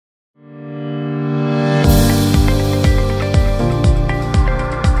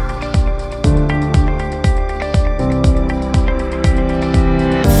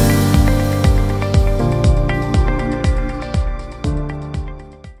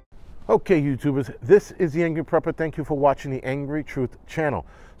Okay, YouTubers, this is the Angry Prepper. Thank you for watching the Angry Truth channel.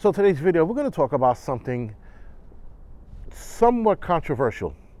 So today's video, we're going to talk about something somewhat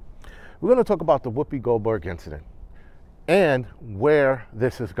controversial. We're going to talk about the Whoopi Goldberg incident and where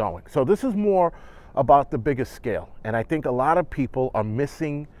this is going. So this is more about the biggest scale, and I think a lot of people are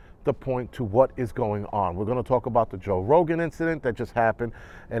missing the point to what is going on. We're going to talk about the Joe Rogan incident that just happened,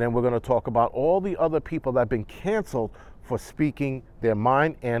 and then we're going to talk about all the other people that have been canceled for speaking their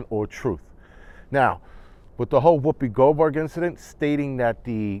mind and or truth. Now, with the whole Whoopi Goldberg incident stating that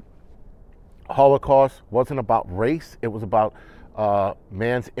the Holocaust wasn't about race, it was about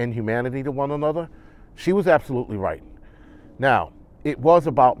man's inhumanity to one another, she was absolutely right. Now, it was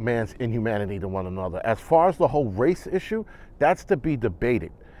about man's inhumanity to one another. As far as the whole race issue, that's to be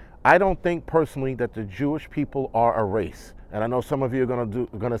debated. I don't think personally that the Jewish people are a race. And I know some of you are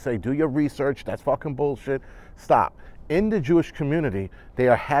gonna say, do your research, that's fucking bullshit. Stop. In the Jewish community, they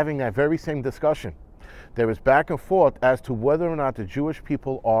are having that very same discussion. There is back and forth as to whether or not the Jewish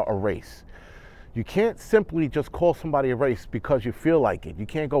people are a race. You can't simply just call somebody a race because you feel like it. You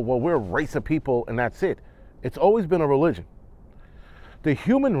can't go, well, we're a race of people and that's it. It's always been a religion. The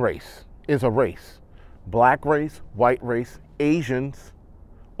human race is a race. Black race, white race, Asians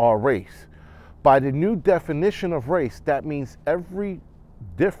are race. By the new definition of race, that means every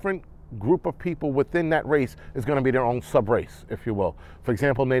different group of people within that race is going to be their own sub-race, if you will. For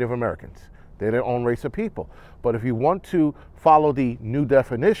example, Native Americans, they're their own race of people. But if you want to follow the new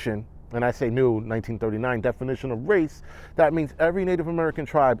definition, and I say new, 1939 definition of race, that means every Native American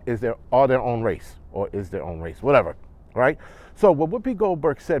tribe is their own race, or is their own race, whatever, right? So what Whoopi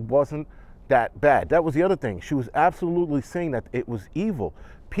Goldberg said wasn't that bad. That was the other thing. She was absolutely saying that it was evil.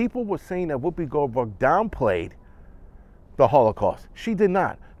 People were saying that Whoopi Goldberg downplayed the Holocaust. She did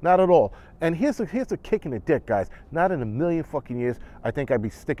not at all. And here's a kick in the dick, guys. Not in a million fucking years I think I'd be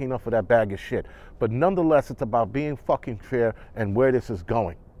sticking up for that bag of shit. But nonetheless, it's about being fucking fair and where this is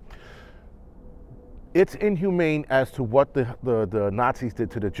going. It's inhumane as to what the Nazis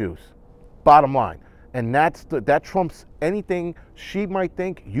did to the Jews. Bottom line. And that trumps anything she might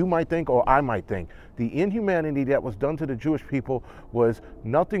think, you might think, or I might think. The inhumanity that was done to the Jewish people was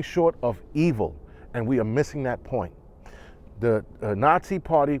nothing short of evil, and we are missing that point. The Nazi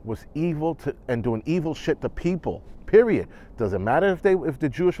Party was evil and doing evil shit to people, period. Does it matter if the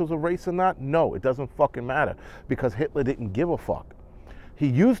Jewish was a race or not? No, it doesn't fucking matter, because Hitler didn't give a fuck. He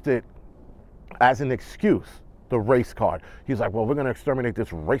used it as an excuse, the race card. He's like, well, we're going to exterminate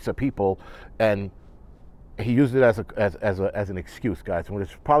this race of people, and he used it as an excuse, guys. When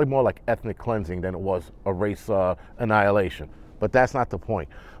it's probably more like ethnic cleansing than it was a race annihilation. But that's not the point.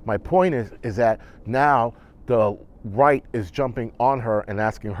 My point is that now the right is jumping on her and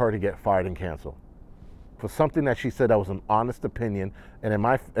asking her to get fired and canceled for something that she said that was an honest opinion. And in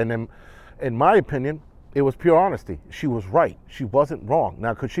my opinion, it was pure honesty. She was right. She wasn't wrong.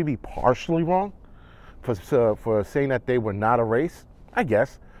 Now, could she be partially wrong for saying that they were not a race? I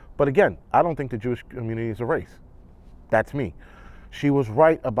guess. But again, I don't think the Jewish community is a race. That's me. She was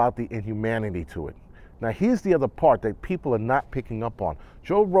right about the inhumanity to it. Now, here's the other part that people are not picking up on.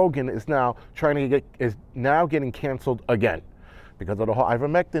 Joe Rogan is now getting canceled again because of the whole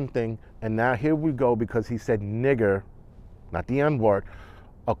ivermectin thing. And now here we go because he said nigger, not the N-word,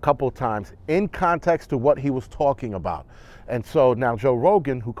 a couple times in context to what he was talking about. And so now Joe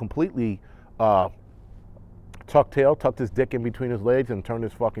Rogan, who completely tucked his dick in between his legs and turned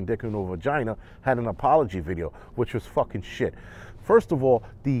his fucking dick into a vagina, had an apology video, which was fucking shit. First of all,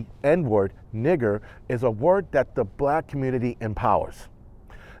 the N-word, nigger, is a word that the black community empowers.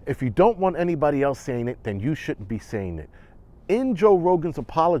 If you don't want anybody else saying it, then you shouldn't be saying it. In Joe Rogan's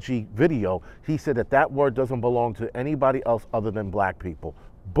apology video, he said that word doesn't belong to anybody else other than black people.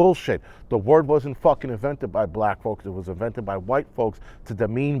 Bullshit. The word wasn't fucking invented by black folks. It was invented by white folks to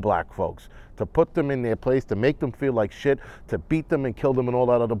demean black folks, to put them in their place, to make them feel like shit, to beat them and kill them and all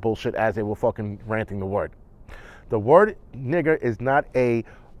that other bullshit as they were fucking ranting the word. The word nigger is not a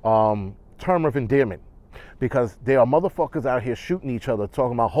term of endearment, because there are motherfuckers out here shooting each other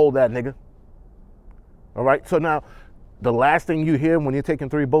talking about hold that nigga. All right? So now, the last thing you hear when you're taking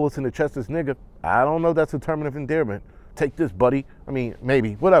 3 bullets in the chest is nigger. I don't know if that's a term of endearment. Take this, buddy. I mean,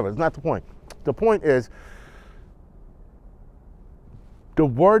 maybe, whatever. It's not the point. The point is, the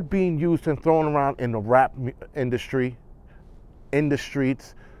word being used and thrown around in the rap industry, in the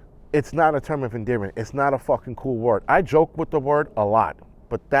streets, it's not a term of endearment. It's not a fucking cool word. I joke with the word a lot,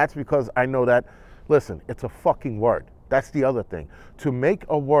 but that's because I know that, listen, it's a fucking word. That's the other thing. To make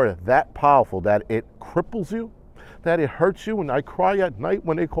a word that powerful that it cripples you, that it hurts you, and I cry at night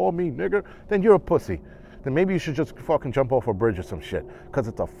when they call me nigger, then you're a pussy. then maybe you should just fucking jump off a bridge or some shit, because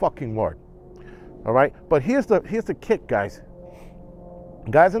it's a fucking word. All right? But here's the kick, guys.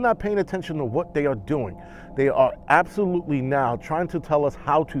 Guys are not paying attention to what they are doing. They are absolutely now trying to tell us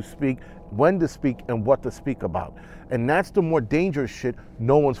how to speak, when to speak, and what to speak about. And that's the more dangerous shit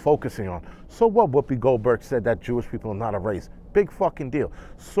no one's focusing on. So what Whoopi Goldberg said that Jewish people are not a race. Big fucking deal.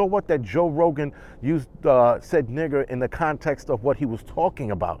 So what that Joe Rogan said nigger in the context of what he was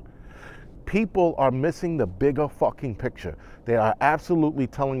talking about. People are missing the bigger fucking picture. They are absolutely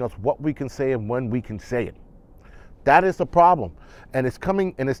telling us what we can say and when we can say it. That is the problem. And it's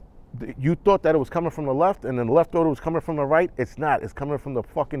coming, and you thought that it was coming from the left, and then the left thought it was coming from the right. It's not. It's coming from the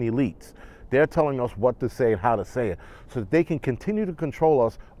fucking elites. They're telling us what to say and how to say it, so that they can continue to control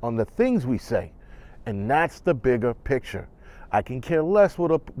us on the things we say. And that's the bigger picture. I can care less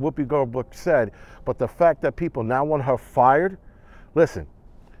what Whoopi Goldberg said, but the fact that people now want her fired, listen,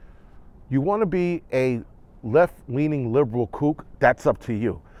 you want to be a left-leaning liberal kook, that's up to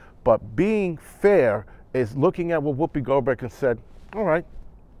you. But being fair is looking at what Whoopi Goldberg has said, all right,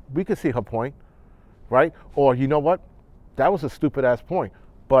 we can see her point, right? Or, you know what, that was a stupid-ass point,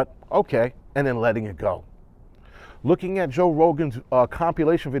 but okay, and then letting it go. Looking at Joe Rogan's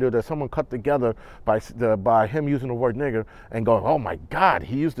compilation video that someone cut together by him using the word nigger and going, oh my God,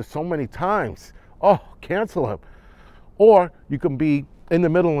 he used it so many times. Oh, cancel him. Or you can be in the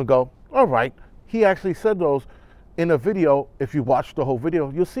middle and go, all right, he actually said those in a video. If you watch the whole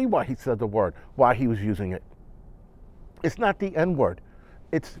video, you'll see why he said the word, why he was using it. It's not the N-word,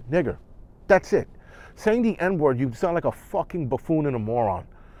 it's nigger. That's it. Saying the N-word, you sound like a fucking buffoon and a moron.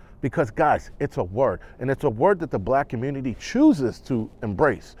 Because guys, it's a word, and it's a word that the black community chooses to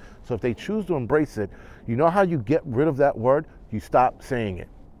embrace. So if they choose to embrace it, you know how you get rid of that word? You stop saying it,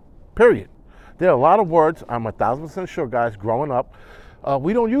 period. There are a lot of words, I'm 1000% sure, guys, growing up,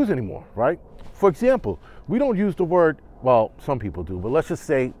 we don't use anymore, right? For example, we don't use the word, well, some people do, but let's just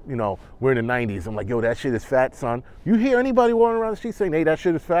say, you know, we're in the 90s. I'm like, yo, that shit is fat, son. You hear anybody walking around the street saying, hey, that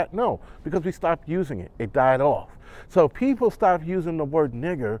shit is fat? No, because we stopped using it. It died off. So if people stop using the word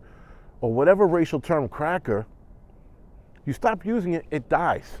nigger or whatever racial term, cracker, you stop using it, it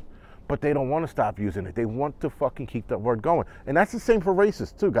dies. But they don't want to stop using it. They want to fucking keep that word going. And that's the same for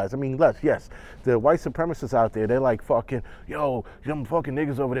racists too, guys. I mean, yes, the white supremacists out there, they're like fucking, yo, them fucking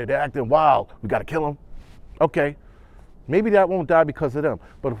niggas over there, they're acting wild. We got to kill them. Okay, maybe that won't die because of them.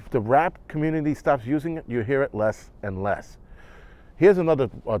 But if the rap community stops using it, you hear it less and less. Here's another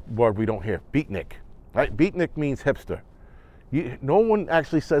word we don't hear, beatnik. Right? Beatnik means hipster. No one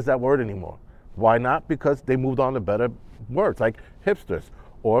actually says that word anymore. Why not? Because they moved on to better words like hipsters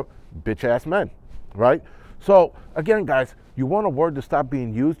or bitch-ass men, right? So, again, guys, you want a word to stop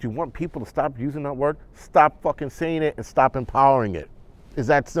being used. You want people to stop using that word. Stop fucking saying it and stop empowering it. It's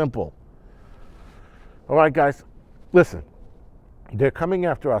that simple. All right, guys, listen. They're coming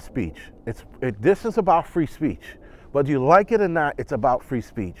after our speech. This is about free speech. Whether you like it or not, it's about free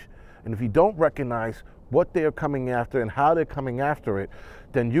speech. And if you don't recognize what they're coming after and how they're coming after it,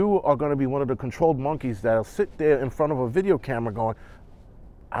 then you are going to be one of the controlled monkeys that'll sit there in front of a video camera going,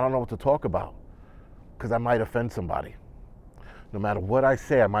 I don't know what to talk about because I might offend somebody. No matter what I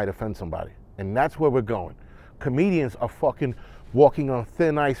say, I might offend somebody. And that's where we're going. Comedians are fucking walking on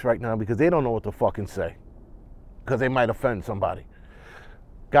thin ice right now because they don't know what to fucking say because they might offend somebody.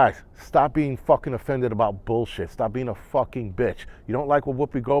 Guys, stop being fucking offended about bullshit. Stop being a fucking bitch. You don't like what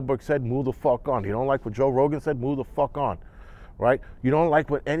Whoopi Goldberg said, move the fuck on. You don't like what Joe Rogan said, move the fuck on. Right? You don't like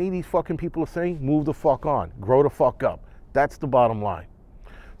what any of these fucking people are saying, move the fuck on. Grow the fuck up. That's the bottom line.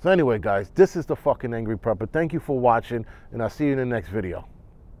 So anyway, guys, this is the fucking Angry Prepper. Thank you for watching, and I'll see you in the next video.